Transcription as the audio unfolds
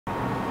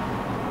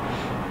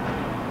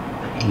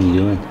What are you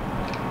doing?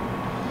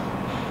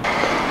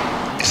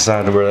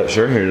 Decided to wear that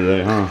shirt here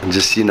today, huh?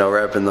 Just, you know,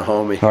 repping the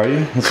homie. Are you?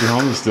 That's your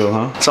homie still,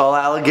 huh? It's all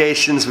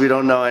allegations. We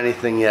don't know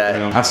anything yet.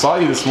 I saw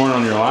you this morning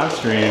on your live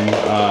stream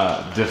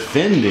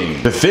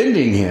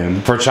defending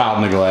him for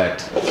child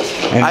neglect.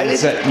 And I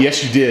said,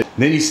 yes, you did.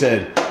 Then you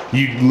said,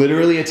 you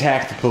literally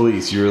attacked the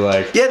police. You were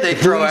like, yeah, they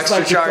throw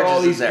extra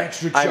charges in there.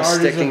 Extra charges. I'm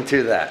sticking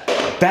to that.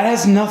 That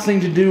has nothing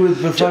to do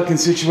with the fucking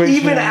situation.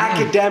 Even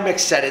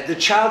academics said it. The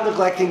child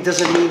neglecting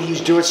doesn't mean he's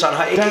doing something.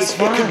 It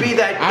could be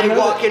that they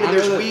walk in and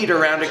there's weed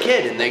around a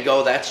kid and they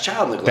go, that's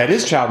child neglect. That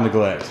is child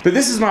neglect. But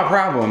this is my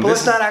problem. But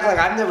let's not act like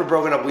I've never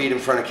broken up weed in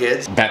front of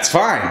kids. That's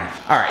fine.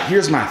 All right,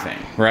 here's my thing,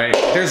 right?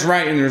 There's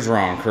right and there's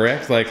wrong,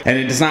 correct? Like, and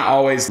it is not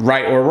always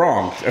right or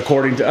wrong,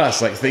 according to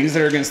us. Like, things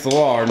that are against the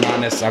law are not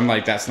necessarily, I'm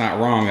like, that's not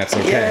wrong, that's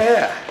okay.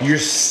 Yeah. You're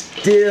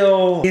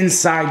still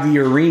inside the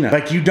arena.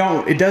 Like, you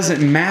don't, it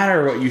doesn't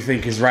matter what you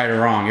think is right or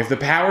wrong. If the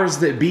powers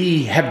that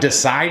be have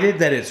decided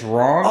that it's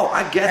wrong,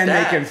 I get and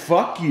that. they can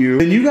fuck you,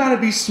 then you gotta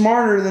be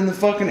smarter than the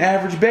fucking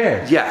average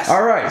bear. Yes.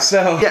 All right,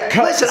 so. Yeah,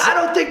 listen, I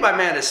don't think my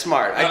man is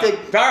smart. I think.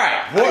 All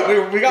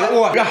right, we got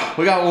one.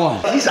 We got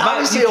one. He's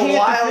obviously a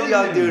wild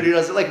young dude who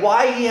doesn't, like,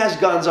 why he has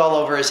guns all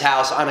over his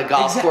house on a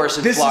golf course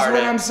in Florida. This is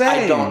what I'm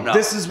saying. I don't know.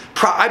 This is.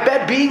 I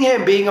bet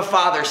him being a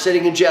father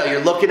sitting in jail,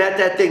 you're looking at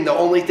that thing, the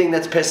only thing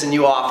that's pissing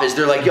you off is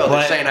they're like, yo,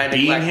 they're saying I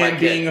neglect my kid.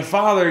 Being a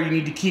father, you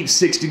need to keep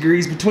 6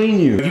 degrees between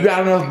you. If you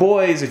got enough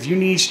boys, if you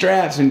need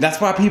straps, and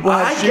that's why people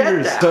have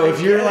shooters. So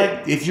if you're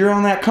like, if you're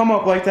on that come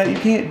up like that, you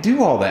can't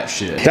do all that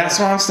shit. That's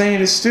why I'm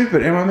saying it's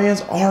stupid. And my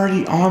man's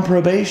already on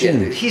probation.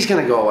 Yeah, dude, he's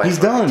gonna go away. He's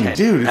done,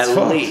 dude. It's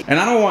fucked. Least. And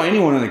I don't want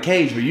anyone in the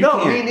cage, but you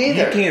can't. Me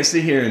neither. You can't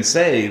sit here and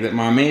say that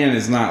my man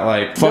is not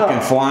like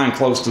fucking flying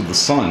close to the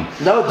sun.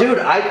 No, dude.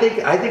 I think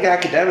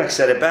academics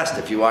said it best.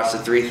 If you watch the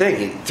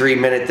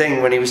 3-minute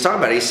thing when he was talking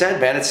about it, he said,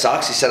 man, it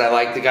sucks. He said, I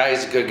like the guy.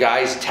 He's a good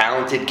guy. He's a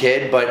talented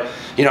kid, but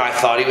you know, I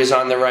thought he was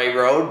on the right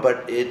road,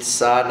 but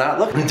it's not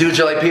looking. Dudes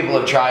are like, people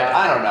have tried.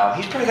 I don't know.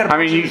 He's probably got a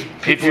bunch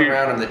of people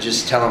around him that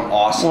just tell him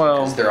awesome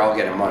because they're all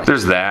getting money.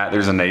 There's that.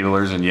 There's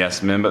enablers and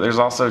yes men, but there's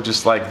also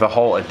just like the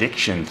whole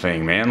addiction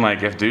thing, man.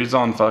 Like if dude's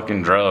on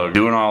fucking drugs,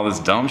 doing all this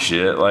dumb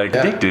shit, like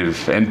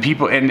addictive,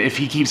 and if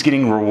he keeps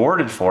getting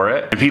rewarded for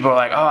it, and people are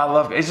like, oh, I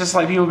love it. It's just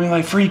like people being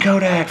like, free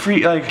Kodak,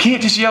 free, like,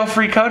 can't just yell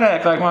free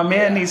Kodak. Like my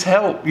man needs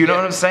help. You know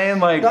what I'm saying?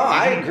 Like, no,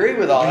 I agree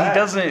with all that. He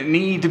doesn't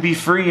need to be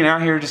free and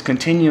out here just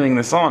continuing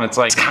this on. It's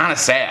like, it's kind of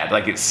sad.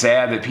 Like it's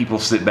sad that people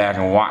sit back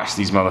and watch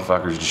these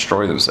motherfuckers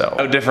destroy themselves.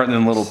 No different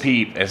than Little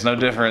Peep. It's no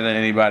different than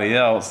anybody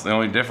else. The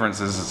only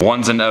difference is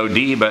one's an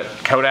OD, but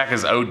Kodak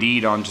is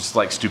OD'd on just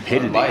like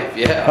stupidity. Life,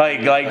 yeah.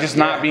 Like just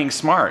not being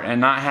smart and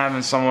not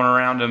having someone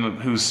around him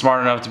who's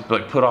smart enough to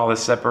like put all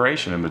this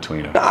separation in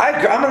between them. No,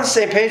 I'm on the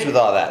same page with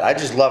all that. I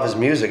just love his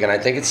music and I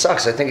think it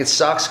sucks. I think it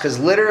sucks because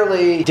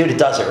literally, dude,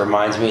 it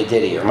reminds me of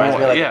Diddy. It reminds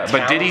me of like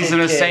but Diddy's in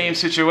the same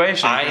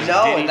situation. I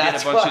know, Diddy and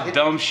that's did a bunch of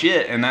dumb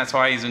shit, and that's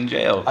why he's in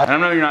jail. I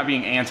don't know you're not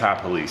being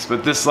anti-police,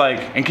 but this like,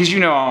 and because you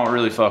know I don't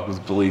really fuck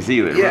with police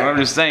either. Yeah. But I'm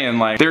just saying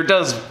like, there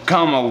does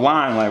come a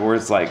line like where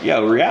it's like,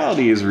 yo,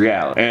 reality is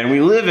reality, and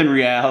we live in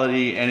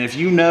reality. And if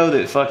you know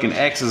that fucking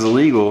X is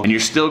illegal, and you're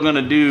still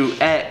gonna do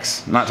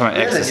X, not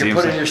talking about X, then you're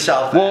putting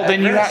yourself. Well,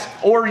 then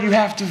you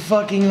have to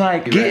fucking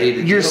like get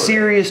your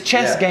serious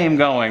chess game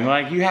going.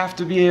 Like you have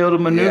to be able to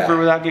maneuver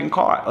without getting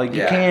caught. Like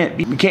you can't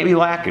be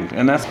lacking,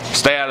 and that's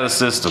stay out of the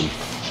system.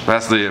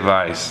 That's the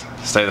advice.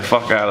 Stay the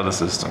fuck out of the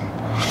system.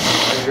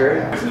 I agree.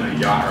 He's in a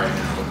yacht right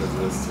now because of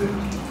this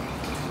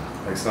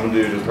too. Like some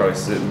dude is probably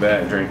sitting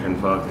back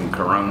drinking fucking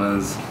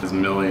Coronas, his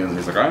millions.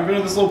 He's like, I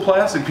invented this little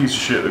plastic piece of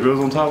shit that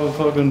goes on top of a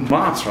fucking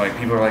monster. Like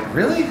people are like,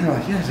 really? And they're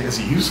like, yeah. Is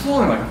it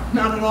useful? And I'm like,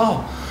 not at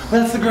all.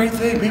 That's the great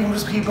thing. People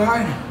just keep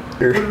buying it.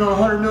 Put it on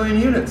 100 million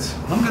units.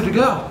 I'm good to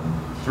go.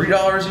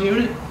 $3 a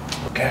unit.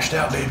 Cashed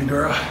out, baby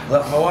girl.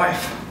 Left my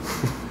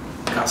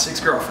wife. Got 6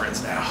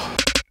 girlfriends now.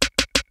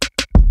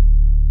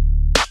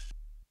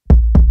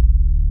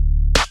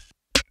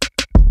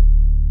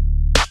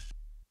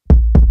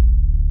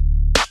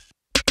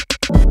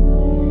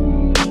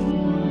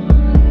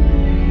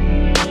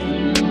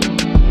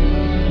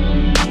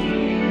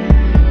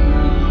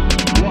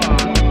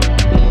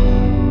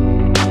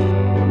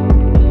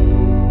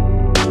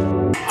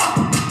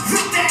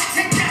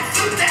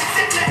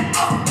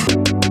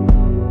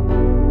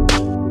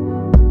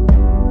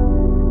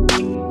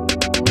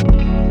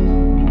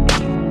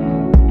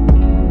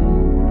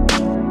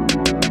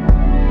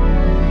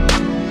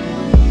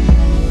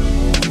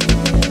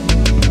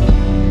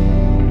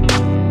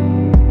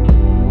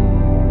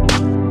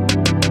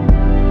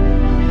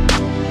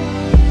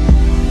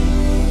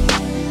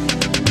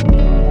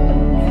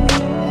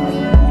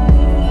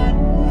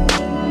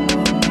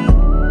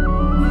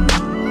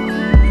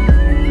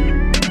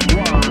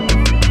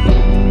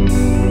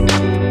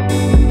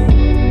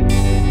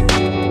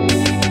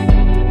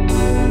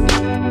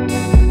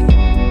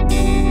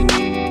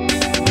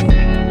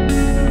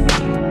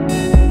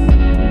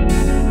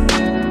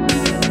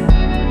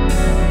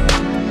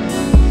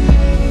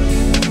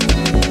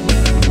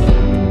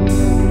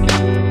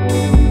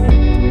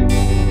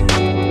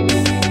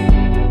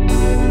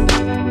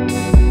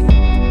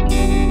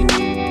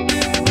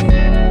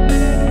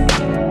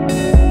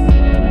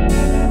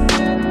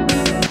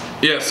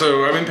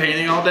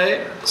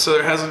 Monday, so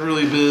there hasn't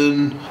really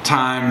been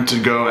time to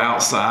go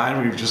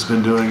outside. We've just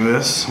been doing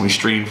this. We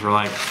streamed for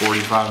like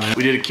 45 minutes.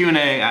 We did a Q&A.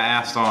 I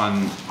asked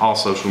on all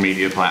social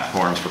media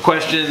platforms for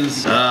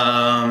questions.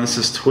 This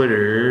is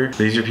Twitter.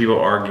 These are people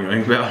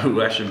arguing about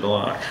who I should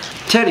block.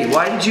 Teddy,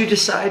 why did you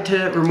decide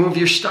to remove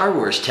your Star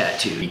Wars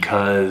tattoo?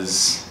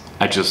 Because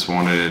I just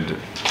wanted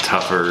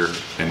tougher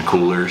and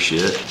cooler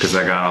shit. Because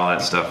I got all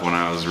that stuff when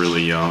I was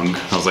really young.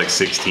 I was like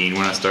 16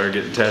 when I started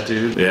getting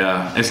tattooed.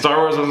 Yeah, and Star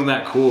Wars wasn't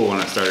that cool when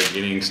I started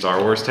getting Star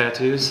Wars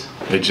tattoos.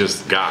 It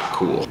just got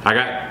cool. I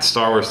got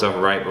Star Wars stuff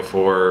right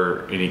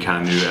before any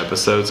kind of new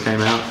episodes came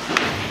out.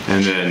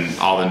 And then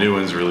all the new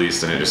ones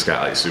released and it just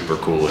got like super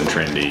cool and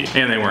trendy.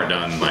 And they weren't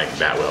done like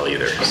that well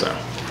either, so.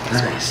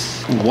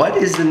 Nice. What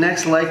is the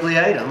next likely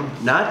item,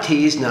 not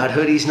tees, not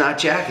hoodies, not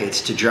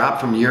jackets, to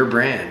drop from your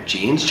brand?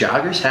 Jeans,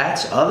 joggers,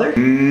 hats, other?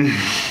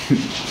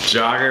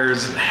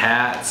 Joggers,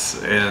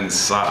 hats, and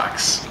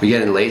socks. We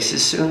getting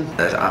laces soon?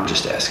 I'm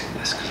just asking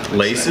this.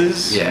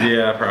 Laces? Yeah.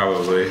 Yeah,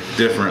 probably.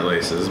 Different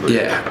laces. But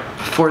yeah.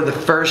 For the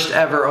first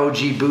ever OG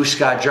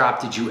BoostGOD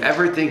drop, did you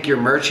ever think your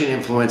merchant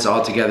influence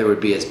altogether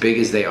would be as big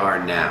as they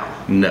are now?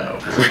 No.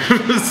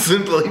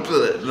 Simply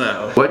put,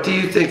 no. What do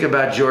you think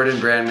about Jordan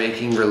Brand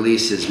making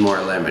releases more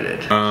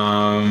limited?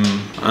 I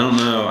don't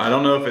know. I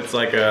don't know if it's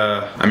like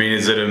I mean,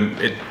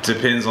 it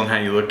depends on how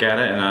you look at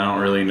it, and I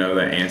don't really know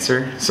the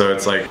answer. So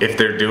it's like, if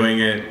they're doing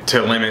it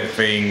to limit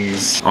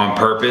things on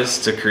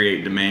purpose to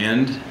create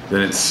demand,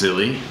 then it's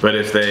silly. But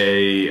if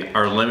they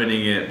are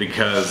limiting it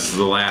because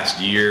the last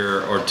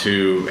year or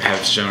two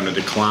have shown a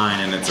decline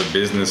and it's a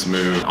business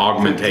move,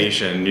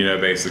 augmentation, you know,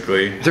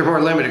 basically. They're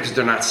more limited because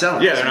they're not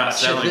selling. Yeah, they're not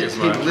selling as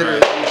much,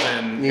 right?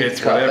 And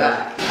it's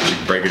whatever. You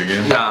can break it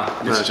again? No.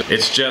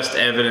 It's just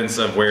evidence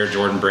of where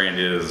Jordan Brand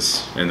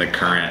is in the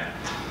current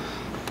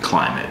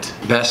climate.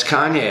 Best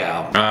Kanye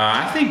album?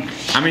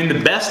 I mean, the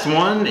best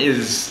one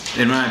is,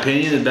 in my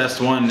opinion, the best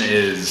one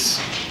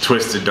is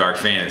Twisted Dark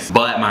Fantasy.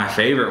 But my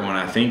favorite one,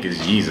 I think, is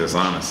Jesus,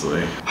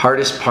 honestly.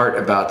 Hardest part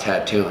about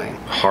tattooing?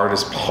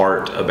 Hardest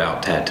part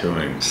about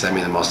tattooing? Does that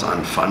mean the most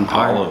unfun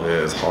part? All of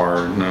it is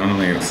hard. No, I don't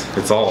think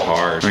it's all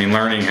hard. I mean,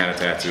 learning how to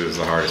tattoo is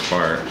the hardest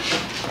part,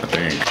 I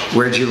think.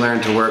 Where'd you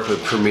learn to work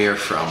with Premiere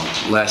from?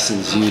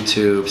 Lessons,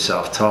 YouTube,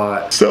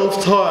 self-taught?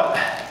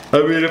 Self-taught.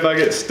 I mean, if I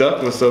get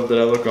stuck with something,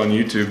 I look on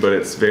YouTube, but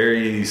it's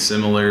very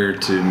similar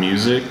to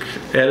music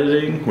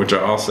editing, which I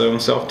also am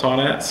self-taught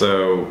at.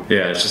 So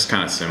yeah, it's just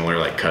kind of similar,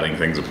 like cutting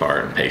things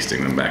apart and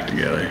pasting them back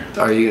together.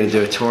 Are you gonna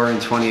do a tour in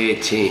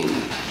 2018?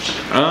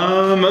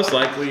 Most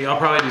likely. I'll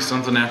probably do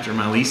something after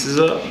my lease is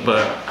up,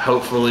 but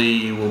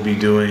hopefully we'll be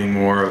doing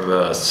more of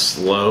a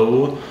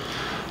slow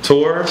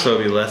tour, so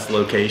it'll be less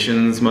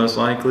locations most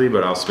likely,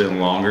 but I'll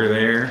spend longer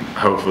there.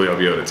 Hopefully I'll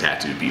be able to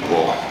tattoo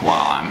people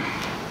while I'm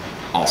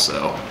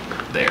also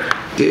there.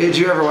 Did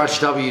you ever watch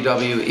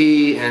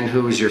WWE, and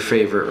who was your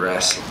favorite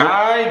wrestler?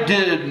 I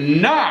did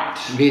not.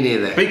 Me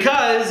neither.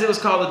 Because it was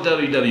called the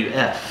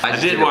WWF. I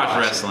did watch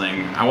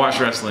wrestling. I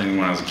watched wrestling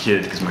when I was a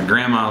kid because my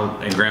grandma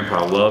and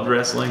grandpa loved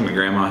wrestling. My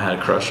grandma had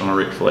a crush on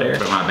Ric Flair,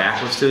 but my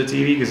back was to the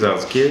TV because I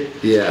was a kid.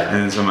 Yeah.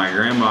 And so my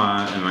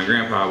grandma and my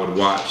grandpa would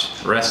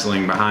watch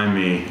wrestling behind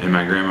me, and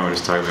my grandma would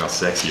just talk about how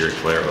sexy Ric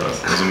Flair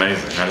was. It was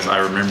amazing. I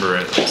remember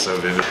it so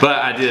vivid.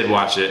 But I did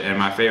watch it, and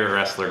my favorite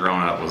wrestler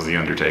growing up was The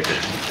Undertaker.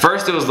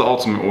 First it was the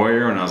Ultimate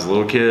Warrior when I was a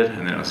little kid,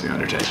 and then it was The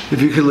Undertaker.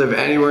 If you could live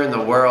anywhere in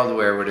the world,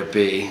 where would it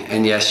be?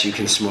 And yes, you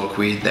can smoke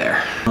weed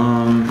there. I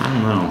don't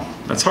know.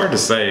 That's hard to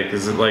say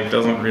because it like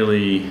doesn't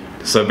really.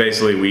 So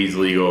basically, weed's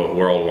legal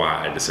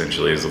worldwide.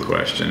 Essentially, is the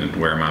question.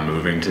 Where am I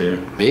moving to?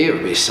 Me, it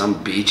would be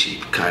some beachy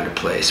kind of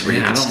place where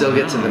you can still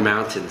get to the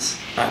mountains.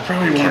 I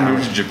probably want to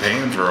move to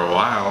Japan for a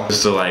while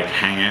just to like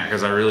hang out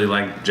because I really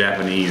like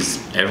Japanese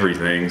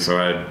everything. So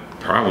I'd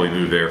probably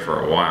move there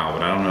for a while,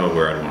 but I don't know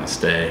where I'd want to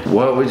stay.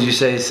 What would you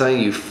say is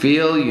something you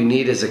feel you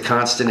need as a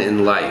constant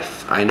in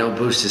life? I know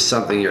Boost is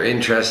something you're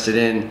interested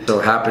in, so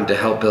happen to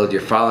help build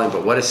your following,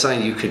 but what is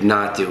something you could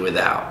not do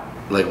without?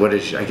 Like what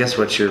is, I guess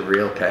what's your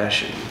real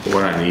passion?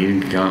 What I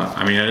need?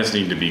 I mean, I just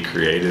need to be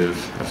creative.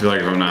 I feel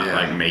like if I'm not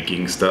like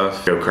making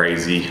stuff, go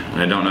crazy.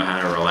 I don't know how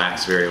to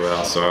relax very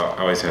well, so I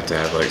always have to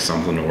have like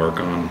something to work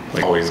on.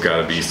 Like always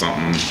gotta be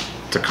something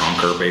to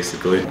conquer,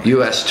 basically.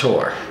 U.S.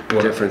 tour,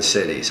 different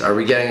cities. Are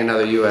we getting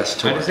another U.S.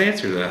 tour? I just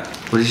answered that.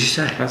 What did you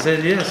say? I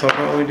said yes, I'll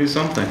probably do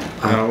something.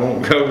 I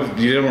won't go,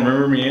 you don't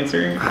remember me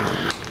answering?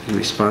 You'd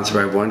be sponsored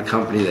by one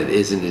company that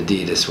isn't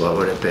Adidas, what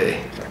would it be?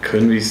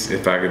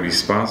 If I could be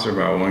sponsored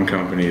by one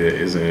company that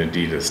isn't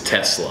Adidas,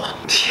 Tesla.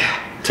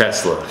 Yeah.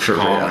 Tesla, for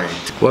real.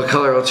 What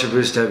color Ultra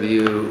Boost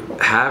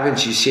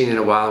haven't you seen in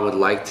a while and would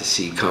like to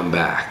see come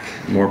back?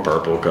 More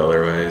purple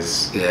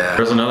colorways. Yeah.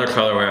 There's another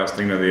colorway I was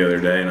thinking of the other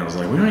day, and I was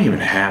like, we don't even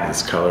have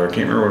this color. I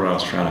can't remember what I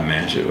was trying to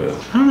match it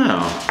with. I don't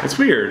know. It's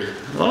weird.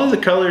 A lot of the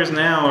colors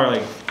now are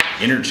like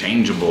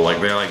interchangeable.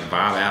 Like they like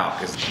vibe out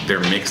because they're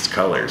mixed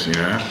colors, you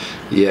know?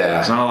 Yeah.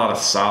 There's not a lot of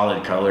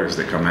solid colors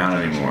that come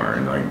out anymore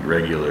in like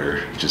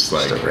regular, just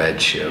like a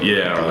red shoe.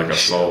 Yeah, or like a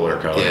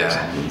solar color or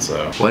something.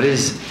 So.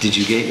 Did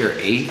you get your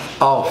 8th?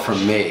 Oh,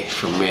 from me.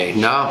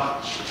 No.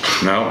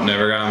 Nope,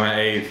 never got my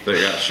 8th.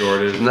 That got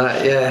shorted.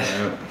 Not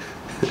yet.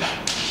 Yep.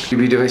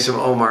 You'll be doing some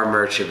Omar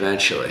merch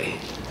eventually.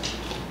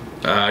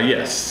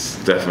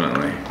 Yes,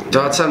 definitely.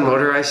 Thoughts on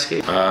motorized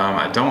skate?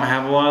 I don't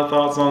have a lot of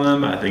thoughts on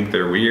them. I think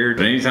they're weird.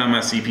 But anytime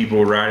I see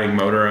people riding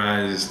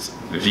motorized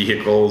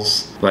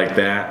vehicles like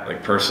that,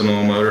 like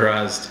personal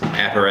motorized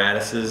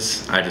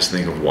apparatuses, I just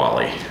think of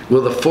Wally.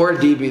 Will the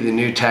 4D be the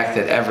new tech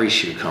that every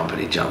shoe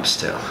company jumps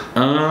to?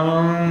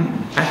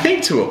 I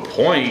think to a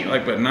point,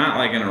 like, but not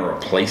like in a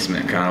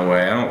replacement kind of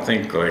way. I don't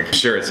think like,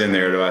 sure it's in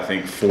there, do I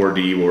think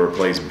 4D will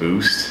replace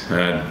Boost?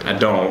 I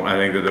don't. I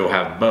think that they'll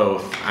have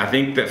both. I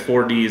think that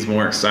 4D is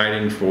more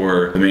exciting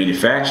for the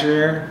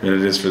manufacturer than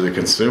it is for the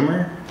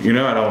consumer. You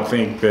know, I don't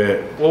think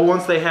that, well,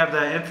 once they have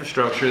that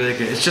infrastructure, they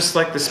can, it's just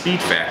like the Speed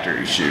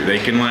Factory shoe. They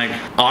can like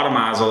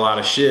automize a lot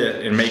of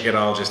shit and make it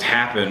all just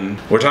happen.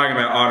 We're talking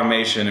about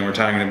automation and we're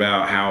talking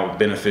about how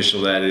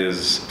beneficial that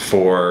is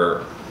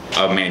for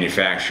a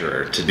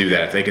manufacturer to do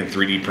that. If they can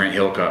 3D print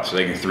heel cups, or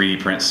they can 3D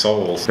print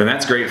soles, then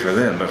that's great for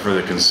them. But for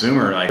the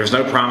consumer, like, there's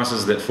no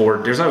promises that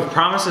there's no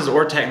promises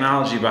or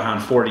technology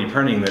behind 4D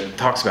printing that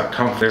talks about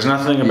comfort. There's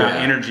nothing about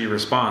energy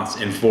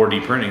response in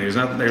 4D printing. It's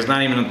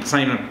not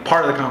even a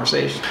part of the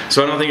conversation.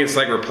 So I don't think it's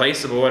like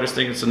replaceable. I just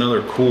think it's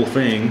another cool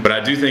thing. But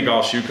I do think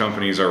all shoe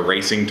companies are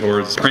racing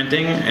towards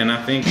printing, and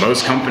I think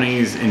most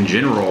companies in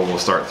general will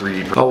start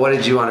 3D printing. Oh, what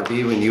did you want to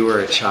be when you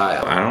were a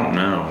child? I don't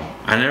know.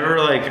 I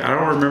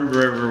don't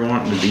remember ever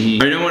wanting to be,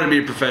 I mean, I wanted to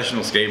be a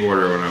professional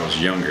skateboarder when I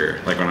was younger,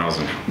 like when I was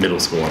in middle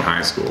school and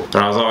high school.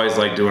 But I was always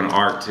like doing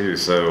art too,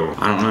 so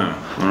I don't know.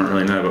 I don't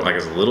really know, but like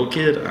as a little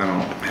kid, I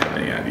don't have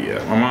any idea.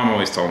 My mom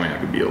always told me I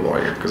could be a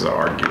lawyer because I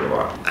argue a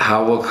lot.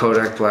 How will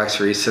Kodak Black's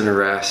recent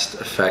arrest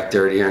affect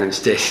Dirty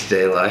Earn's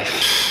day-to-day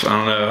life? I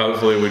don't know,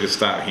 hopefully we just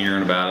stop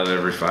hearing about it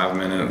every 5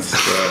 minutes,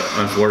 but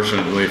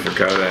unfortunately for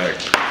Kodak,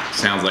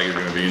 sounds like he's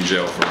gonna be in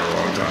jail for a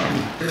long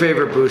time.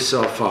 Favorite Boost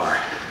so far?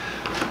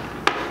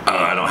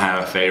 I don't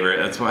have a favorite.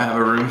 That's why I have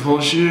a room full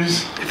of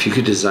shoes. If you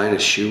could design a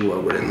shoe,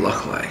 what would it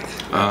look like?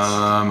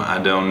 I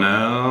don't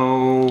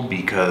know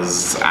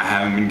because I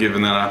haven't been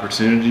given that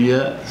opportunity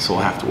yet, so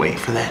we'll have to wait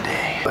for that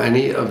day. Will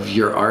any of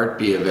your art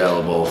be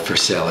available for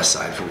sale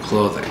aside from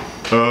clothing?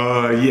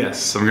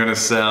 Yes. I'm gonna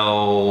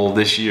sell,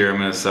 this year I'm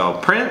gonna sell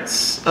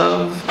prints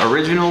of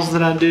originals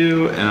that I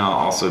do, and I'll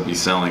also be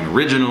selling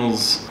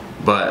originals,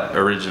 but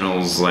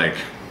originals like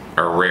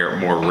are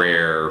more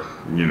rare,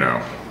 you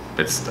know.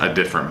 It's a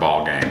different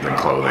ball game than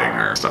clothing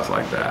or stuff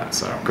like that.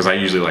 So, because I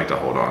usually like to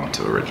hold on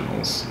to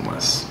originals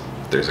unless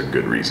there's a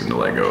good reason to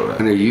let go of that.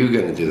 And are you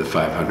gonna do the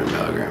 500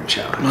 milligram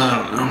challenge?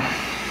 I don't know.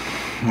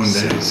 One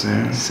day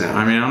soon.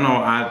 I mean, I don't know.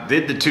 I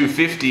did the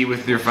 250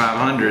 with your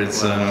 500,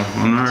 so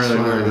I'm not really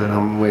worried about it.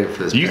 I'm waiting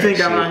for this. You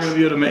think I'm not gonna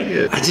be able to make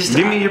it?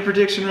 Give me your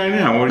prediction right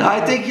now. I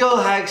think you'll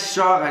hang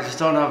strong. I just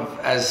don't know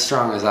as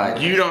strong as I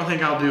do. You don't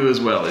think I'll do as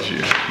well as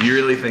you? You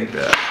really think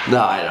that?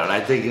 No, I don't.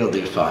 I think you'll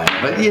do fine.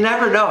 But you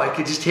never know. It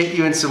could just hit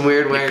you in some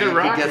weird way. You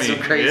could get some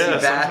crazy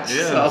bats.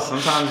 Yeah,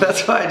 sometimes.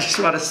 That's why I just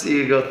want to see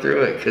you go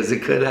through it, because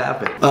it could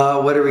happen.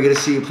 When are we gonna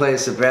see you play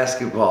some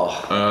basketball?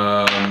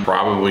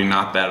 Probably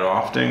not that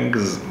often,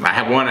 because I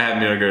haven't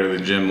been able to go to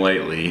the gym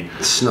lately.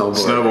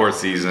 Snowboard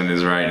season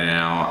is right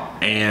now,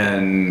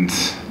 and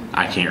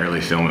I can't really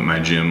film at my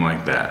gym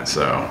like that,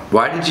 so.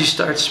 Why did you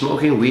start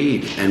smoking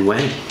weed, and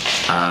when?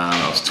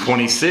 I was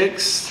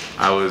 26.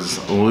 I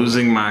was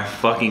losing my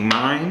fucking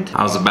mind.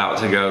 I was about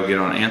to go get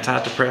on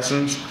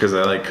antidepressants because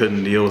I like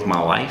couldn't deal with my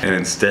life, and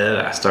instead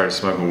I started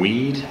smoking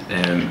weed,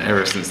 and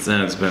ever since then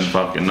it's been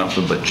fucking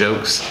nothing but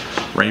jokes,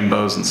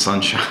 rainbows, and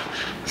sunshine.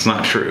 It's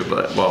not true,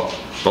 but, well,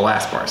 the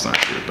last part's not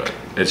true, but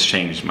it's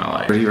changed my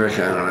life. Where do you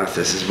recommend, I don't know if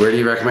this is, where do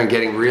you recommend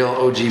getting real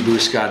OG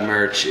BoostGOD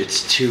merch?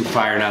 It's too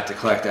fire not to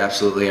collect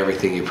absolutely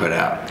everything you put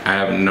out. I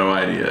have no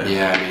idea.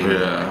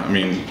 Yeah, I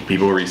mean,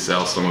 people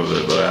resell some of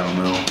it, but I don't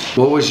know.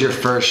 What was your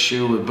first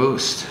shoe with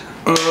Boost?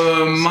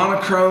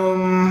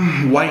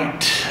 Monochrome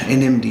white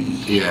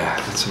NMD. Yeah,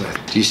 that's what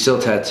do you still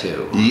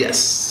tattoo?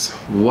 Yes.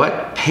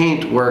 What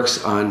paint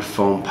works on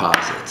foam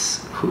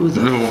posits? Who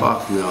the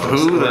fuck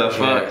knows? Who the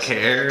fuck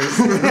cares?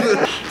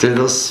 They're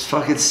those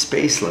fucking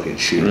space looking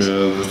shoes.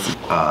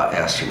 Yeah.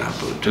 Astronaut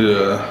boot.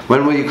 Yeah.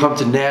 When will you come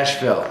to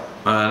Nashville?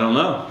 I don't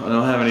know. I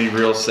don't have any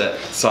real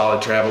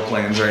solid travel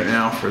plans right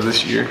now for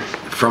this year.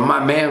 From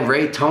my man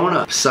Ray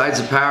Tona.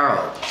 Besides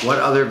apparel, what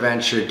other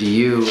venture do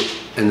you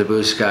and the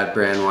BoostGOD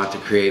brand want to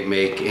create,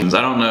 make? I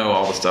don't know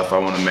all the stuff I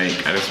want to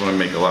make. I just want to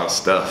make a lot of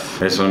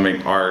stuff. I just want to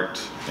make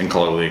art and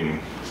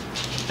clothing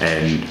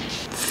and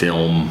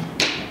film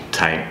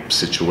type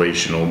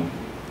situational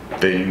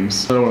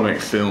things. I don't want to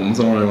make films.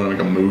 I don't really want to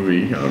make a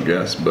movie, I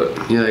guess,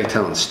 but you like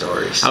telling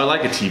stories. I would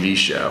like a TV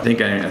show. I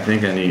think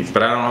I need,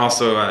 but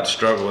I'd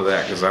struggle with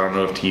that because I don't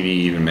know if TV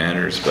even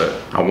matters, but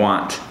I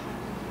want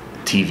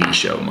TV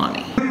show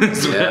money.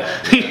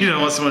 You know,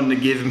 I want someone to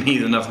give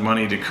me enough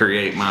money to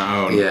create my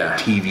own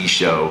TV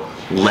show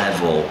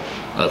level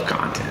of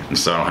content, and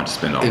so I don't have to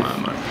spend all my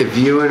money. If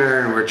you and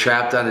Ern were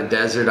trapped on a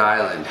desert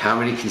island, how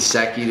many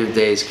consecutive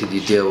days could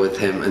you deal with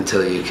him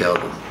until you killed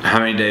him? How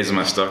many days am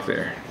I stuck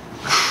there?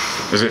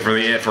 Is it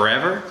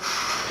forever?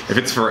 If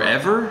it's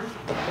forever,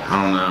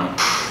 I don't know.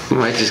 You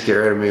might just get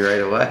rid of me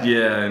right away.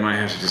 Yeah, I might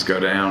have to just go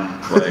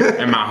down. Like,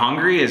 am I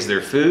hungry? Is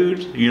there food?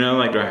 You know,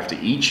 like, do I have to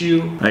eat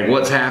you? Like,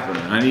 what's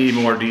happening? I need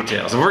more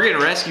details. If we're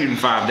getting rescued in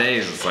 5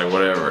 days, it's like,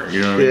 whatever.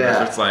 You know what I mean?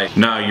 Yeah. If it's like,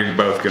 no, you're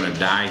both gonna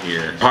die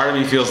here. Part of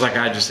me feels like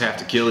I just have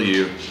to kill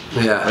you.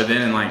 Yeah. But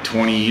then in like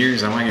 20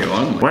 years, I might get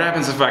lonely. What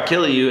happens if I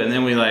kill you and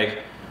then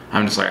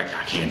I'm just like,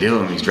 I can't deal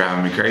with him, he's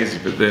driving me crazy.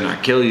 But then I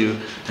kill you,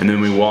 and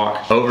then we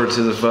walk over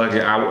to the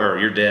fucking, or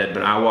you're dead,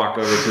 but I walk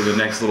over to the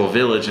next little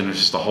village, and there's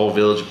just a whole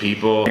village of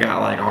people. They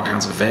got like all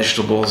kinds of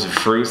vegetables and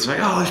fruits. Like,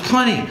 oh, there's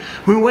plenty.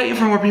 We were waiting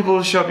for more people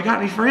to show up. You got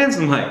any friends?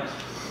 I'm like,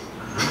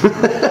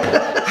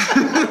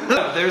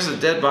 there's a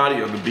dead body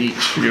on the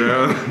beach, you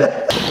know?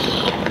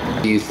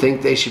 Do you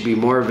think they should be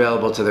more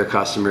available to their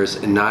customers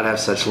and not have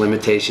such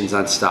limitations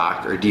on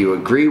stock, or do you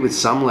agree with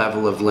some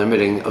level of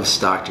limiting of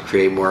stock to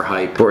create more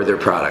hype for their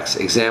products?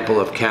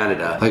 Example of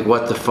Canada, like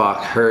what the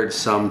fuck, heard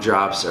some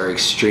drops are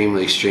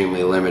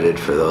extremely limited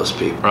for those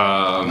people.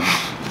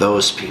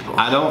 Those people.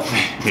 I don't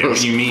think, what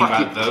do you mean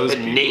by those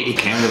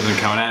people? Canada's been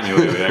coming at me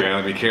with it, I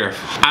gotta be careful.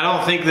 I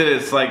don't think that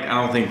it's like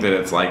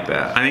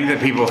that. I think that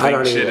people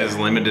think shit is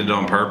limited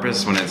on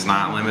purpose when it's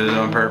not limited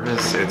on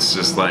purpose. It's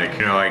just like,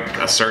 you know, like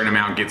a certain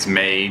amount gets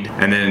made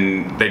and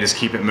then they just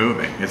keep it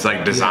moving. It's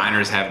like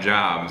designers have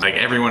jobs. Like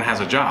everyone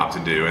has a job to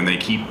do and they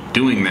keep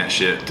doing that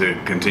shit to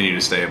continue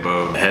to stay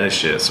above the head of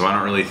shit. So I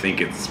don't really think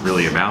it's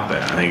really about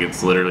that. I think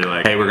it's literally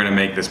like, hey, we're gonna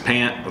make this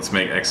pant, let's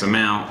make X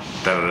amount,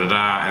 da da da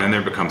da, and then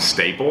there become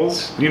staples,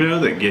 you know,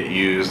 that get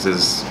used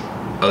as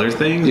other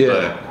things. Yeah.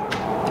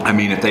 But I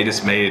mean, if they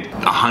just made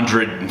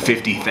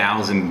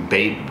 150,000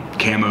 bait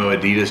camo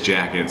Adidas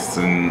jackets,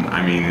 then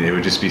I mean, it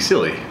would just be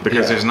silly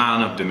because there's not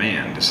enough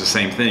demand. It's the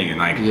same thing. And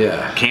like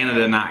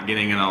Canada not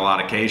getting an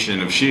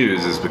allocation of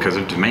shoes is because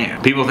of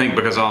demand. People think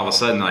because all of a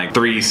sudden like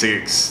 3,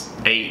 6,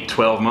 8,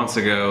 12 months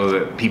ago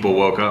that people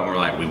woke up and were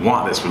like, we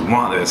want this,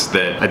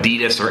 that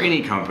Adidas or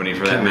any company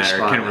for that matter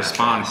can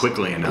respond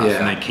quickly enough,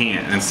 and they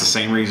can't. And it's the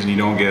same reason you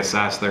don't get a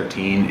size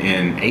 13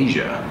 in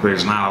Asia.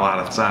 There's not a lot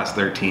of size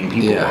 13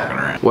 people walking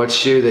around. What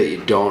shoe that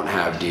you don't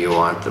have do you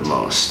want the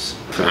most?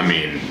 I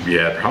mean,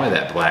 yeah, probably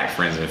that black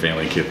Friends and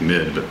Family Kith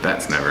mid, but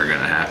that's never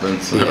gonna happen.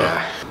 So.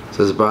 Yeah. So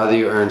does it bother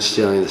you, Ern,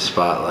 stealing the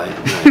spotlight?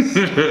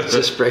 Nice.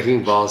 Just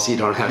breaking balls, you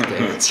don't have to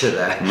answer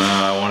that. No,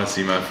 I want to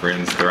see my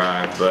friends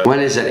thrive, but... When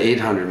is that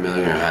 800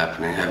 million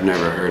happening? I've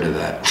never heard of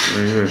that.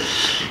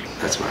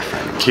 That's my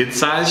friend. Kid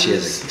sizes? She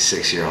has a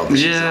 6-year-old that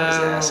she's always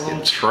asking.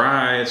 We'll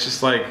try. It's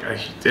just like,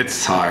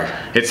 it's hard.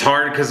 It's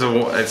hard because of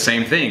the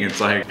same thing.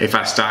 It's like, if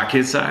I stock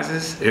kid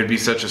sizes, it would be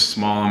such a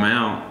small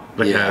amount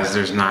because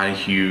there's not a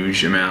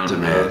huge amount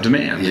of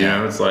demand. You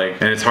know, it's like,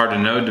 and it's hard to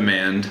know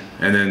demand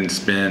and then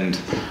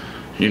spend,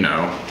 you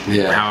know,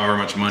 however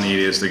much money it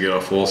is to get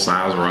a full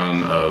size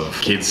run of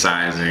kid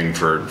sizing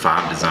for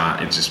 5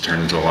 design. It just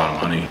turns into a lot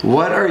of money.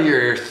 What are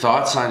your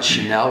thoughts on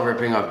Chanel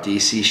ripping off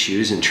DC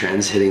shoes and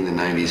trends hitting the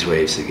 90s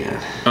waves again?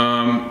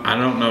 I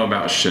don't know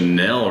about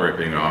Chanel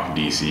ripping off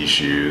DC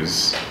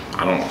shoes.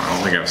 I don't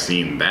think I've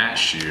seen that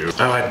shoe.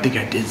 Oh, I think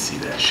I did see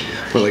that shoe.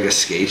 Or like a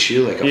skate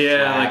shoe? Like a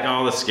flat? Like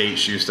all the skate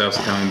shoe stuff's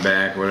coming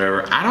back,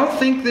 whatever. I don't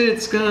think that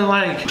it's gonna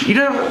like, you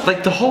know,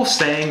 like the whole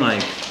saying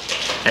like,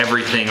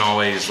 everything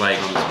always like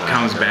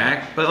comes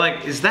back, but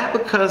like, is that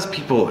because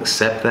people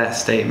accept that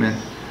statement?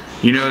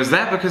 You know, is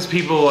that because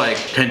people like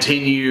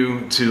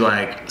continue to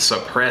like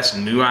suppress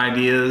new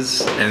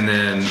ideas and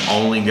then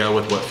only go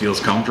with what feels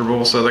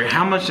comfortable? So like,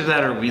 how much of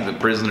that are we the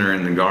prisoner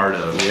in the guard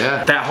of?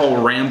 Yeah. That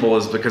whole ramble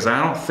is because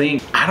I don't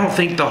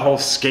think the whole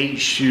skate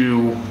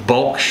shoe,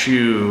 bulk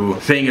shoe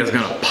thing is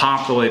gonna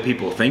pop the way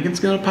people think it's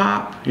gonna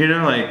pop. You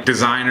know, like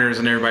designers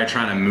and everybody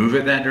trying to move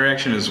it that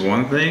direction is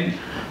one thing,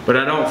 but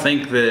I don't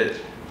think that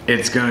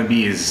it's gonna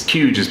be as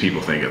huge as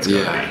people think it's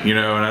gonna be, you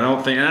know. And I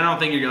don't think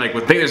you're like, I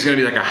think there's gonna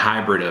be like a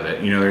hybrid of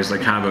it, you know. There's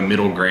like kind of a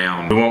middle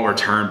ground. We won't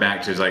return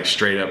back to like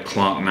straight up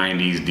clunk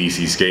 90s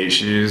DC skate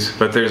shoes,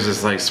 but there's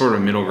this like sort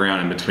of middle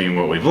ground in between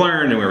what we've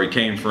learned and where we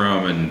came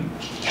from, and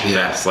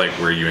that's like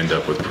where you end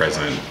up with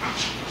present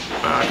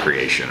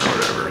creation or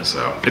whatever.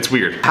 So it's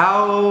weird.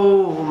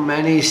 How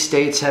many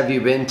states have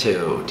you been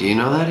to? Do you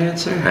know that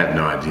answer? I have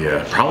no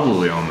idea.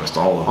 Probably almost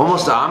all of them.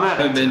 Almost all. I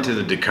haven't been to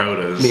the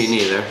Dakotas. Me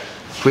neither.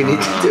 We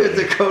need to do a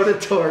Dakota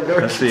tour.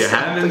 Let's see, I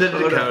haven't been to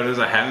the Dakotas,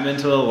 I haven't been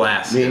to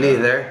Alaska. Me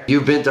neither.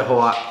 You've been to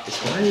Hawaii. Is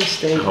Hawaii a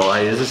state?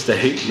 Hawaii is a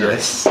state,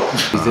 yes.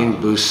 Do you think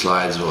Boost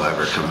slides will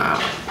ever come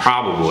out?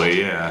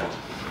 Probably, yeah.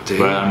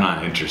 But I'm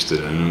not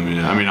interested in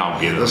them. I mean, I'll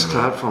get them. Those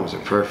cloud foams are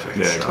perfect.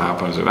 Yeah, cloud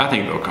foams. I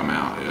think they'll come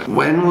out. Yeah.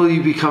 When will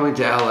you be coming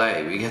to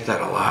LA? We get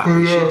that a lot.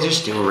 We should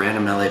just do a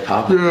random LA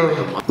pop-up.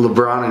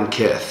 LeBron and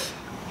Kith.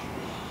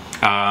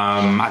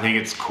 I think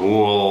it's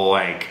cool,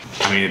 like,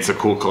 I mean, it's a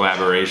cool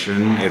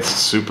collaboration. It's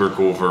super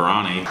cool for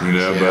Ronnie, you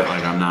know, but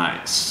like I'm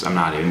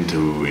not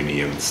into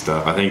any of the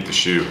stuff. I think the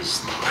shoe is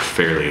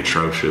fairly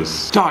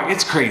atrocious. Dog,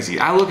 it's crazy.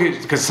 I look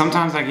at, because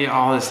sometimes I get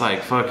all this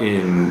like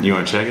fucking, you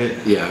want to check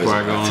it? Yeah. Before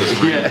I go on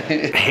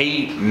this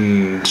hate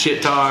and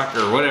shit talk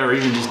or whatever,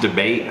 even just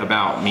debate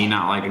about me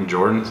not liking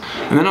Jordans.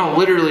 And then I'll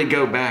literally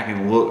go back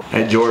and look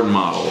at Jordan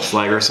models.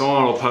 Like, or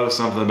someone will post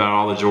something about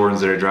all the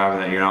Jordans that are driving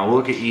that year, and I'll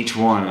look at each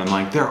one and I'm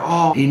like, they're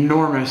all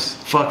enormous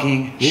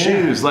fucking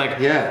shoes. Like,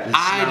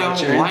 I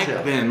don't like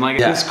them. Like,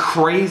 it's this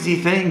crazy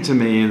thing to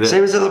me. That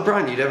same as a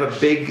LeBron, you'd have a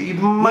big, you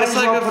might as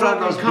well put on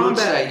those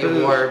boots that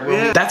you wore.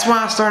 Yeah. That's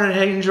why I started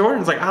hating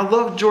Jordans. Like, I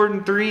love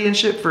Jordan 3 and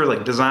shit for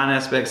like design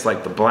aspects,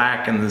 like the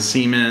black and the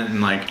cement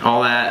and like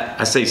all that.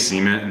 I say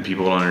cement and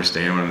people don't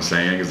understand what I'm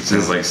saying because it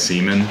sounds like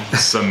cement,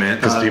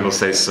 because people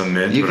say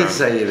cement. You can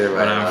say either way.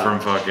 But I'm from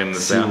fucking the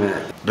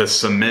South. The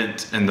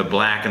cement and the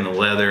black and the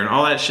leather and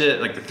all that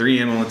shit, like the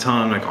 3M on the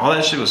tongue, like all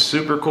that shit was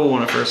super cool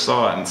when I first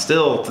saw it, and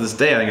still to this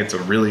day I think it's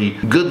a really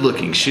good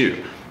looking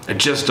shoe. I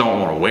just don't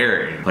want to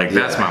wear it. Like,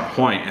 that's my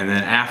point. And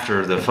then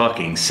after the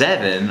fucking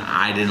 7,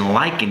 I didn't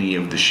like any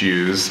of the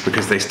shoes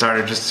because they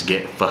started just to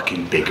get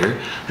fucking bigger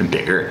and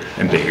bigger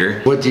and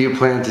bigger. What do you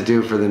plan to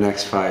do for the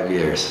next 5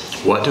 years?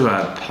 What do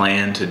I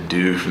plan to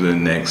do for the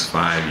next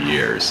 5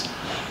 years?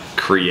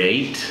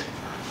 Create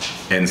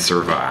and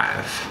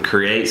survive.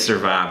 Create,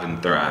 survive,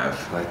 and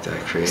thrive. I like that.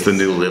 Create. It's the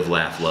new live,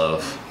 laugh,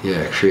 love.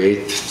 Yeah,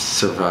 create,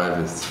 survive,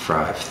 and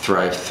thrive.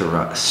 Thrive,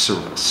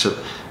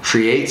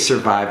 create,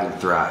 survive,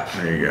 and thrive.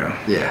 There you go.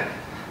 Yeah.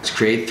 It's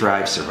create,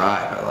 thrive,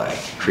 survive. I like.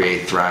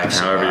 Create, thrive,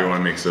 survive. However you want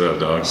to mix it up,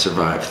 dog.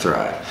 Survive,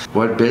 thrive.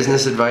 What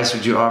business advice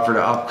would you offer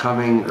to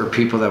upcoming or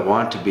people that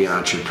want to be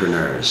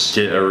entrepreneurs?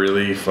 Get a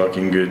really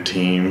fucking good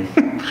team.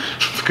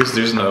 Because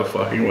there's no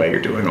fucking way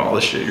you're doing all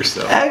this shit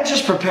yourself. And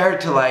just prepare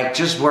to like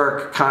just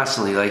work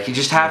constantly. Like, you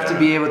just have to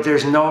be able,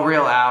 there's no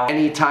real out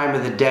any time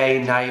of the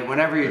day, night,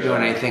 whenever you're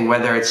doing anything,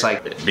 whether it's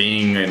like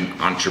being an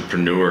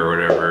entrepreneur or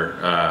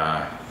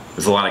whatever,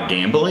 there's a lot of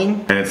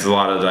gambling and it's a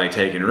lot of like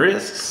taking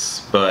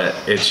risks, but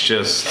it's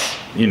just,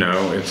 you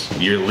know, it's at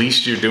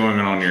least you're doing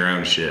it on your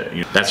own shit.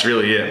 You know, that's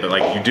really it. But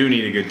like, you do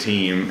need a good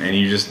team, and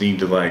you just need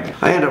to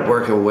like. I end up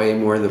working way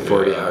more than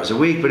 40 hours a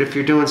week, but if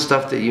you're doing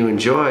stuff that you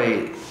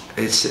enjoy,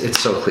 it's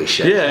so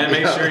cliche. Yeah, and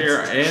make sure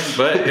you're in.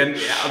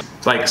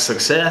 But like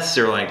success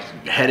or like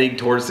heading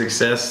towards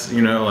success,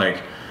 you know,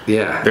 like.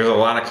 Yeah. There's a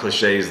lot of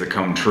cliches that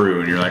come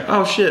true, and you're like,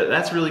 oh shit,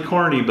 that's really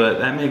corny, but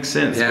that makes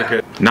sense. Yeah.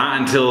 Because not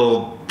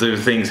until the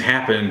things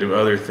happen do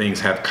other things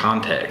have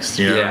context,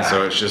 you know? Yeah.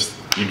 So it's just,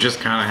 you just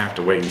kind of have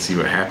to wait and see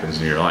what happens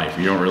in your life.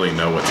 You don't really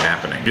know what's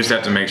happening. You just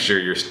have to make sure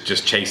you're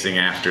just chasing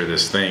after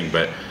this thing,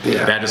 but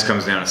that just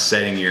comes down to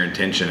setting your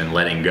intention and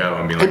letting go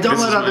and being like, and don't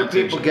let other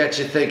people get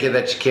you thinking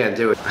that you can't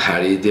do it.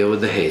 How do you deal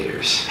with the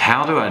haters?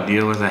 How do I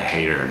deal with the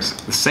haters?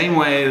 The same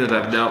way that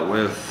I've dealt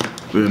with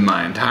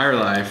my entire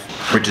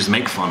life, which is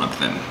make fun of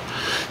them.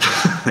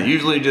 I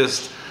usually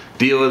just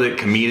deal with it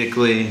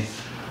comedically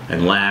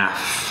and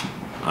laugh.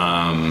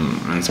 And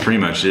that's pretty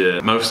much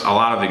it. A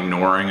lot of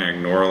ignoring, I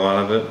ignore a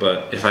lot of it,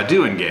 but if I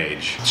do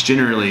engage, it's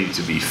generally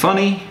to be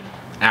funny,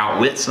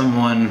 outwit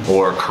someone,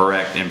 or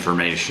correct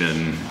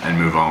information and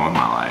move on with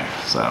my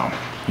life. So,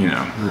 you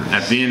know,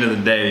 at the end of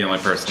the day, the only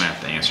person I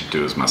have to answer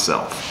to is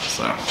myself.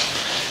 So,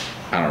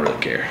 I don't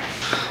really care.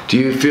 Do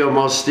you feel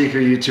most sneaker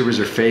YouTubers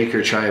are fake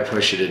or try to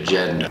push an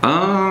agenda?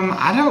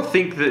 I don't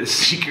think that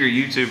sneaker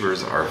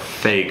YouTubers are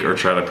fake or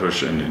try to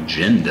push an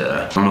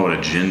agenda. I don't know what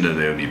agenda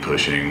they would be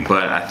pushing,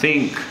 but I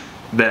think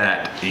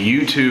that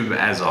YouTube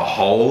as a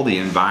whole, the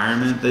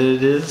environment that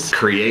it is,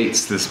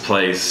 creates this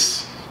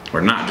place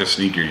where not just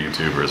sneaker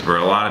YouTubers, but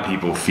a lot of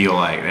people feel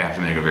like they have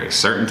to make a very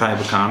certain type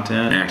of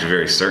content, act a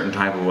very certain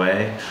type of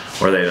way,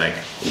 or they like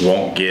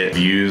won't get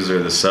views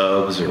or the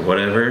subs or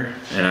whatever.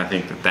 And I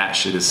think that that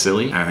shit is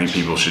silly. I think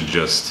people should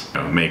just,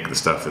 you know, make the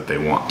stuff that they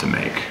want to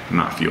make,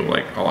 not feel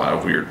like a lot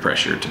of weird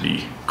pressure to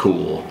be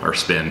cool or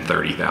spend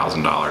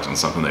 $30,000 on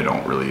something they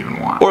don't really even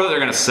want. Or they're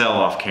gonna sell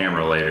off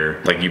camera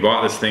later. Like, you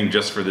bought this thing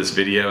just for this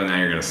video and now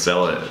you're gonna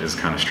sell it. Is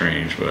kind of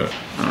strange, but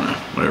I don't know,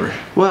 whatever.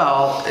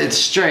 Well, it's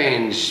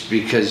strange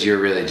because you're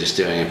really just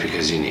doing it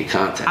because you need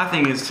content. I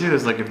think it's too,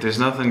 is like, if there's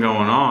nothing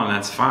going on,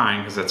 that's fine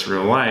because that's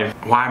real life.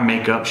 Why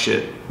make up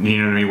shit? You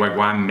know what I mean? Like,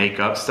 why make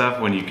up stuff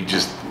when you could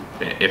just,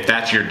 if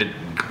that's your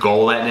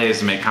goal that day is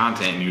to make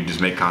content and you just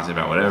make content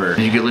about whatever,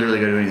 you can literally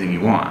go do anything you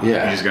want.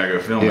 Yeah. You just gotta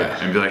go film it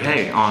and be like,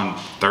 hey, on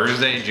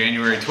Thursday,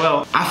 January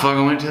 12th, I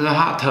fucking went to the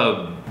hot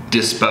tub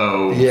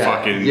dispo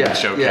fucking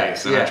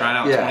showcase and I tried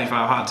out 25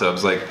 hot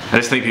tubs. Like, I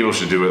just think people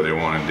should do what they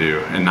want to do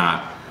and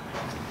not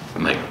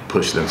like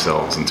push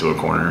themselves into a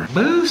corner.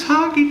 Boost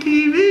Hockey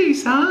TV,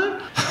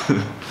 son.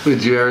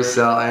 Would you ever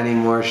sell any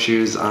more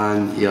shoes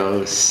on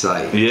your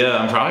site? Yeah,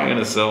 I'm probably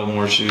gonna sell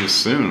more shoes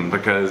soon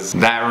because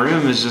that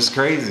room is just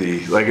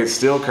crazy. Like, it's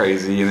still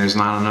crazy and there's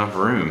not enough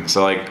room.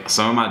 So like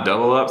some of my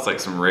double ups, like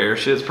some rare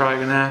shit's probably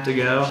gonna have to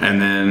go.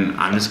 And then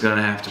I'm just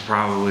gonna have to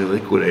probably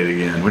liquidate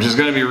again, which is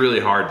gonna be really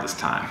hard this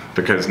time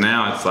because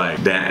now it's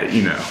like that,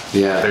 you know,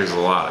 there's a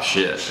lot of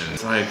shit. And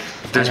it's like,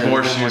 there's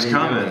more shoes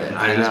coming.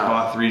 I just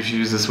bought 3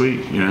 shoes this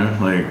week, you know,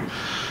 like.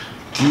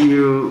 Do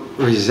you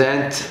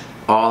resent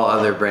all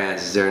other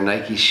brands? Is there a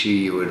Nike shoe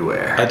you would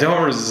wear? I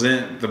don't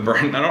resent the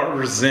brand. I don't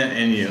resent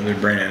any other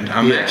brand.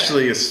 I'm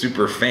actually a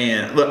super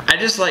fan. Look, I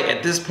just like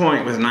at this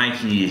point with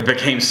Nike, it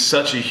became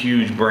such a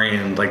huge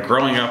brand. Like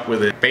growing up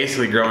with it,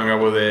 basically growing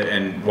up with it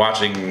and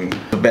watching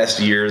the best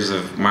years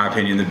of, my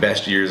opinion, the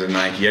best years of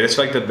Nike. I just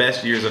feel like the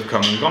best years have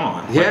come and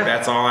gone. Yeah. Like,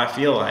 that's all I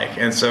feel like.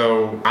 And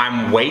so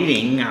I'm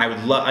waiting. I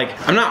would love,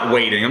 like, I'm not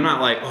waiting. I'm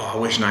not like, oh, I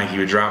wish Nike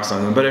would drop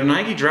something. But if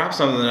Nike dropped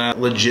something that I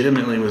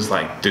legitimately was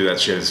like, dude, that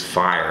shit is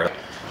fire.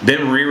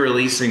 Them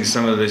re-releasing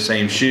some of the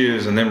same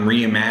shoes and then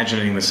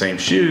reimagining the same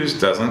shoes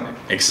doesn't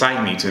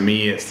excite me. To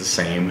me, it's the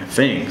same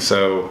thing.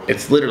 So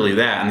it's literally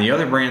that. And the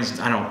other brands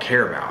I don't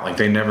care about. Like,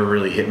 they never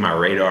really hit my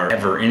radar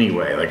ever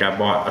anyway. Like, I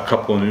bought a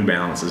couple of New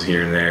Balances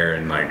here and there,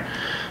 and like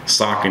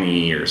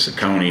Saucony or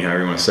Saucony, however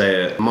you want to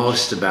say it.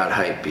 Most about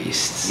hype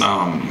beasts.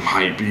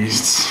 Hype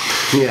beasts.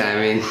 Yeah, I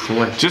mean,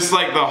 what? Just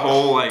like the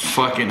whole like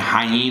fucking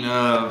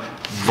hyena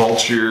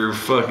vulture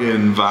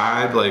fucking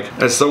vibe. Like,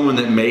 as someone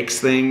that makes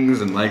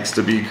things and likes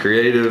to be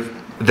creative,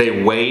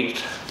 they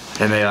wait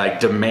and they like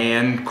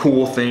demand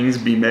cool things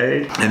be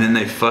made, and then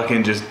they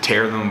fucking just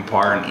tear them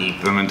apart and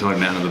eat them until they're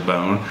down to the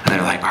bone. And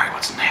they're like, all right,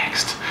 what's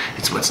next?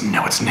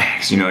 What's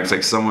next? You know, it's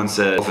like someone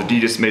said, well, if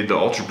Adidas made the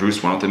Ultra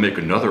Boost, why don't they make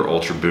another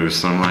Ultra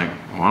Boost? And I'm like,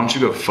 why don't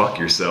you go fuck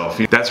yourself?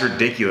 That's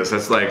ridiculous.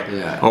 That's like,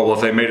 oh, well,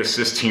 if they made a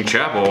Sistine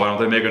Chapel, why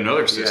don't they make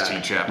another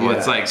Sistine Chapel?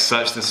 It's like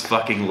such this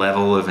fucking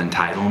level of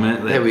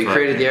entitlement. That we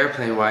created the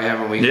airplane, why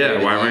haven't we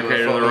created why haven't we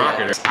created the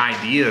rocket? This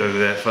idea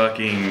that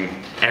fucking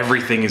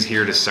everything is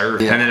here to serve.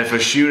 And then if a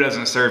shoe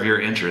doesn't serve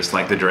your interest,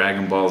 like the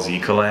Dragon Ball Z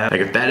collab,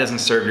 like if that doesn't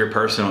serve your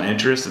personal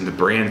interest, then the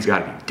brand's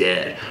gotta be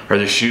dead, or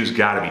the shoe's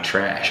gotta be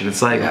trash. And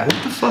it's like,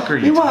 what the fuck are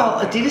you talking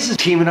about? Adidas is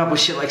teaming up with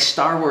shit like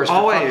Star Wars for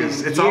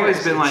always. It's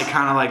always been like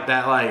kind of like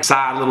that, like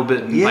side little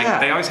bit. Like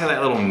they always have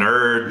that little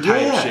nerd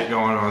type shit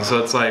going on.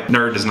 So it's like,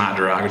 nerd is not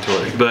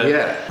derogatory,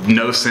 but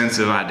no sense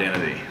of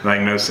identity.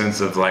 Like no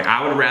sense of like,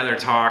 I would rather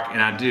talk,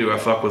 and I do, I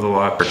fuck with a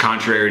lot, or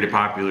contrary to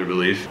popular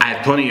belief. I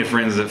have plenty of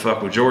friends that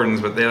fuck with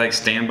Jordans, but they like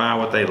stand by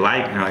what they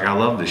like, and they're like, I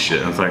love this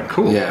shit. And it's like,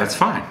 cool, that's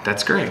fine,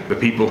 that's great. The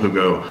people who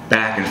go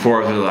back and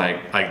forth are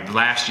like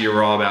last year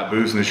we're all about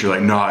Boost, and this year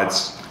like, no,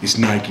 it's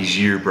Nike's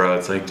year, bro.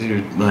 It's like,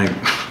 dude, like,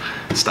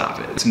 stop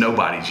it. It's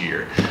nobody's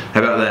year.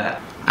 How about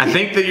that? I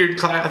think that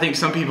I think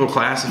some people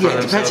classify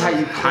it depends how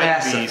you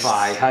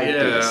classify hype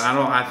beast.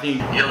 I think.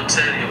 Yo,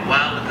 Teddy, a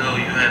while ago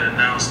you had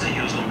announced that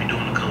you was gonna be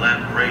doing a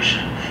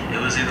collaboration. It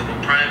was either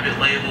with private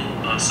label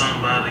or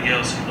somebody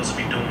else. You're supposed to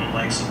be doing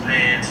like some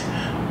pants,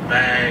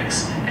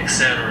 bags,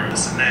 etc.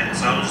 This and that.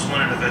 So I was just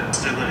wondering if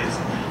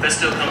that's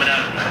still coming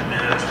out or not,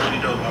 man. That's really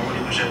dope. I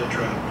really wish I would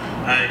drop.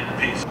 Alright,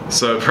 peace.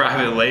 So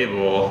private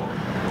label,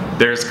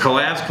 there's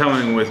collabs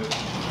coming with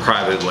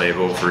private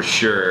label for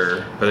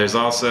sure, but there's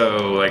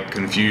also like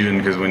confusion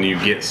because when you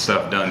get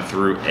stuff done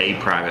through a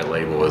private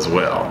label as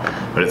well.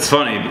 But it's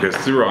funny because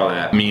through all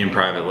that, me and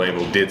private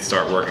label did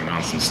start working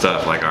on some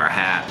stuff like our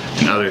hat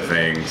and other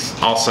things.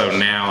 Also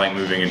now, like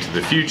moving into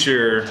the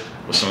future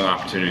with some of the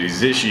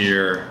opportunities this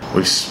year,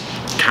 we've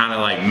kind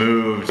of like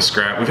moved,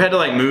 we've had to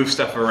like move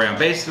stuff around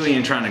basically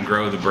in trying to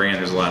grow the brand.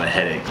 There's a lot of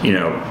headache, you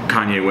know,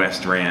 Kanye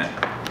West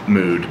rant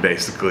mood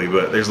basically,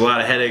 but there's a lot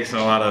of headaches and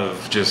a lot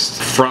of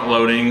just front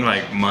loading,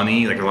 like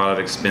money, like a lot of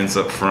expense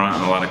up front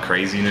and a lot of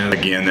craziness.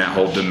 Again, that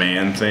whole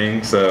demand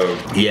thing. So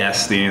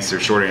yes,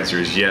 short answer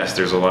is yes,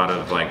 there's a lot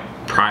of like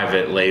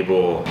private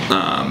label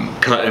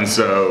cut and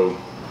sew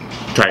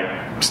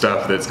type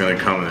stuff that's going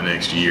to come in the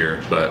next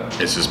year, but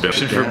it's just been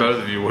for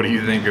both of you. What do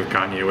you think of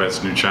Kanye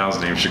West's new child's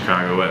name,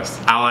 Chicago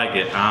West? I like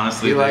it,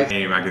 honestly. The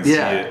name, I can see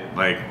it,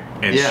 like,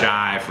 and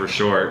Shy for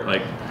short,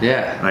 like,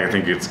 I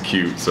think it's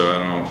cute, so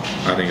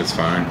I think it's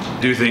fine.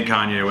 I do think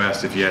Kanye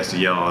West, if he has to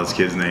yell all his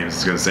kids' names,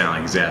 it's gonna sound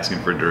like he's asking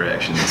for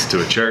directions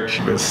to a church.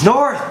 But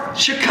North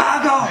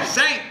Chicago,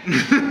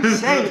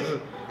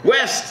 Saint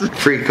West,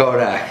 free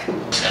Kodak.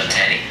 So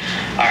Teddy,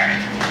 alright,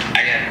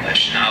 I got a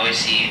question. I always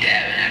see you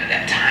dabbing out of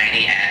that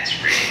tiny ass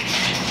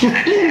rig.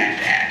 I just have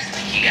to ask,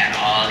 like, you got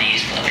all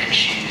these fucking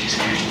shoes,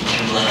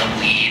 you love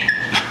weed.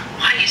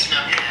 Why are you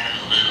smoking out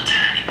of a little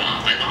tiny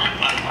bump? Like,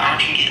 why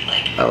don't you get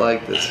like I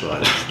like this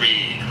one.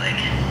 Rig, like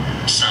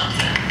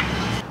something.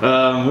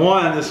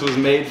 One, this was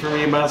made for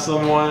me by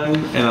someone,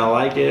 and I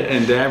like it.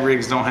 And dab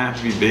rigs don't have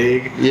to be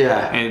big.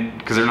 Yeah. And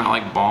because they're not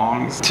like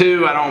bongs.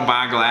 Two, I don't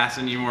buy glass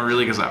anymore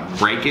really because I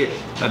break it.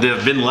 I've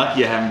been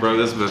lucky I haven't broke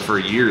this, but for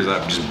years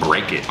I just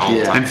break it all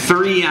the time. And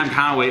three, I'm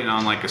kind of waiting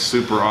on like a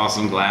super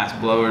awesome glass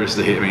blower just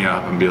to hit me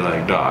up and be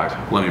like, dog,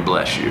 let me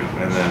bless you.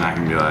 And then I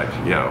can be like,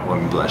 yo,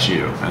 let me bless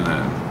you. And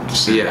then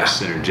just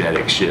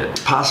synergetic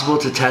shit. Possible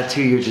to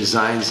tattoo your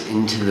designs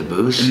into the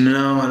Boost?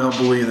 No, I don't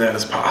believe that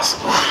is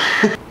possible.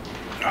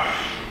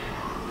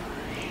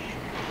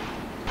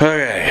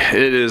 Okay,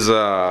 it is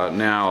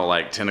now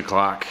like 10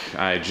 o'clock.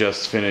 I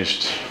just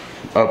finished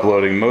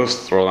uploading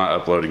well not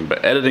uploading,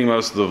 but editing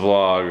most of the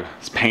vlog.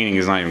 This painting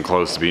is not even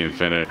close to being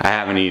finished. I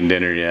haven't eaten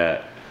dinner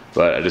yet,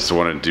 but I just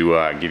wanted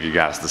to give you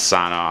guys the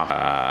sign off.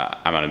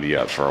 I'm gonna be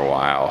up for a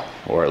while,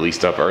 or at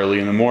least up early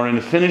in the morning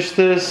to finish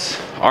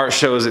this. Art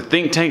show is at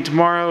Think Tank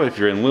tomorrow. If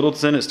you're in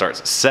Littleton, it starts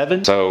at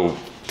 7. So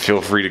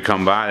feel free to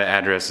come by. The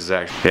address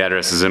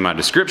is in my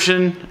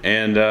description.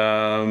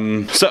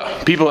 And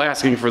so people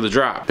asking for the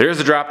drop. There's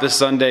a drop this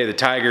Sunday. The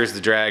Tigers,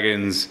 the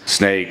Dragons,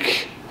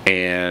 Snake,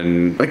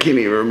 and I can't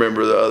even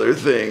remember the other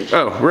thing.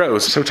 Oh,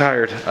 Rose, so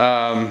tired.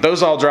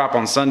 Those all drop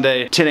on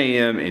Sunday, 10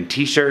 a.m. in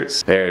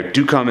t-shirts. They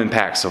do come in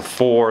packs of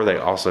 4. They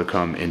also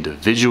come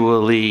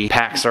individually.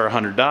 Packs are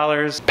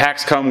 $100.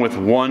 Packs come with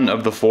one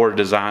of the 4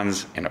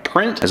 designs in a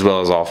print, as well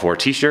as all 4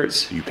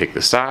 t-shirts. You pick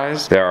the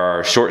size. There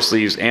are short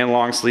sleeves and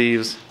long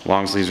sleeves.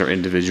 Long sleeves are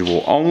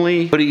individual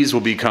only. Hoodies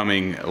will be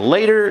coming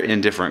later in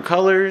different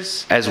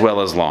colors, as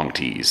well as long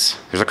tees.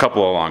 There's a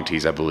couple of long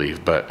tees, I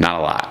believe, but not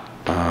a lot.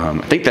 I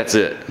think that's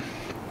it.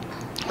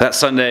 That's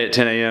Sunday at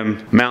 10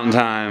 a.m. Mountain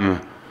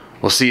Time.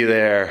 We'll see you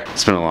there.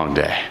 It's been a long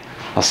day.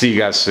 I'll see you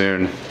guys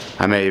soon.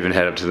 I may even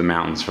head up to the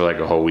mountains for like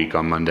a whole week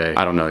on Monday.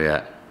 I don't know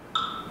yet.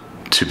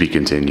 To be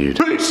continued.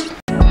 Peace!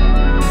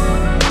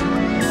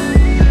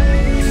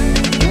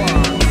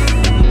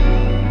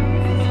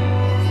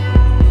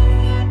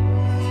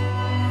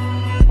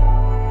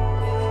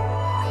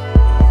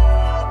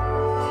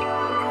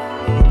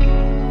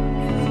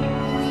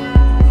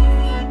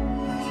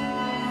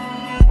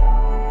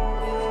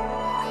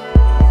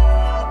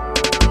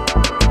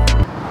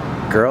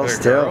 Girls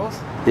still.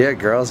 Yeah,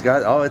 girls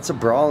got, oh, it's a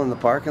brawl in the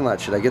parking lot.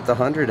 Should I get the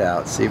 100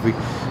 out? See if we,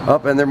 oh,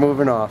 and they're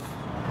moving off.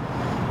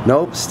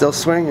 Nope, still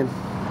swinging.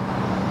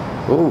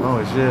 Ooh.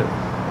 Oh shit.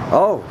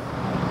 Oh.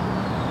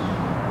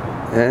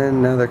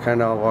 And now they're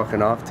kind of all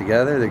walking off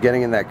together. They're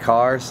getting in that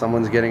car.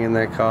 Someone's getting in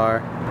that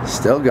car.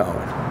 Still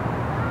going.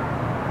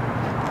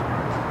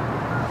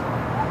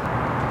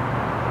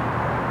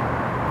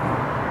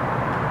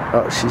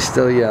 Oh, she's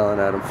still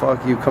yelling at him.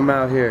 Fuck you, come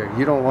out here.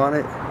 You don't want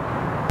it?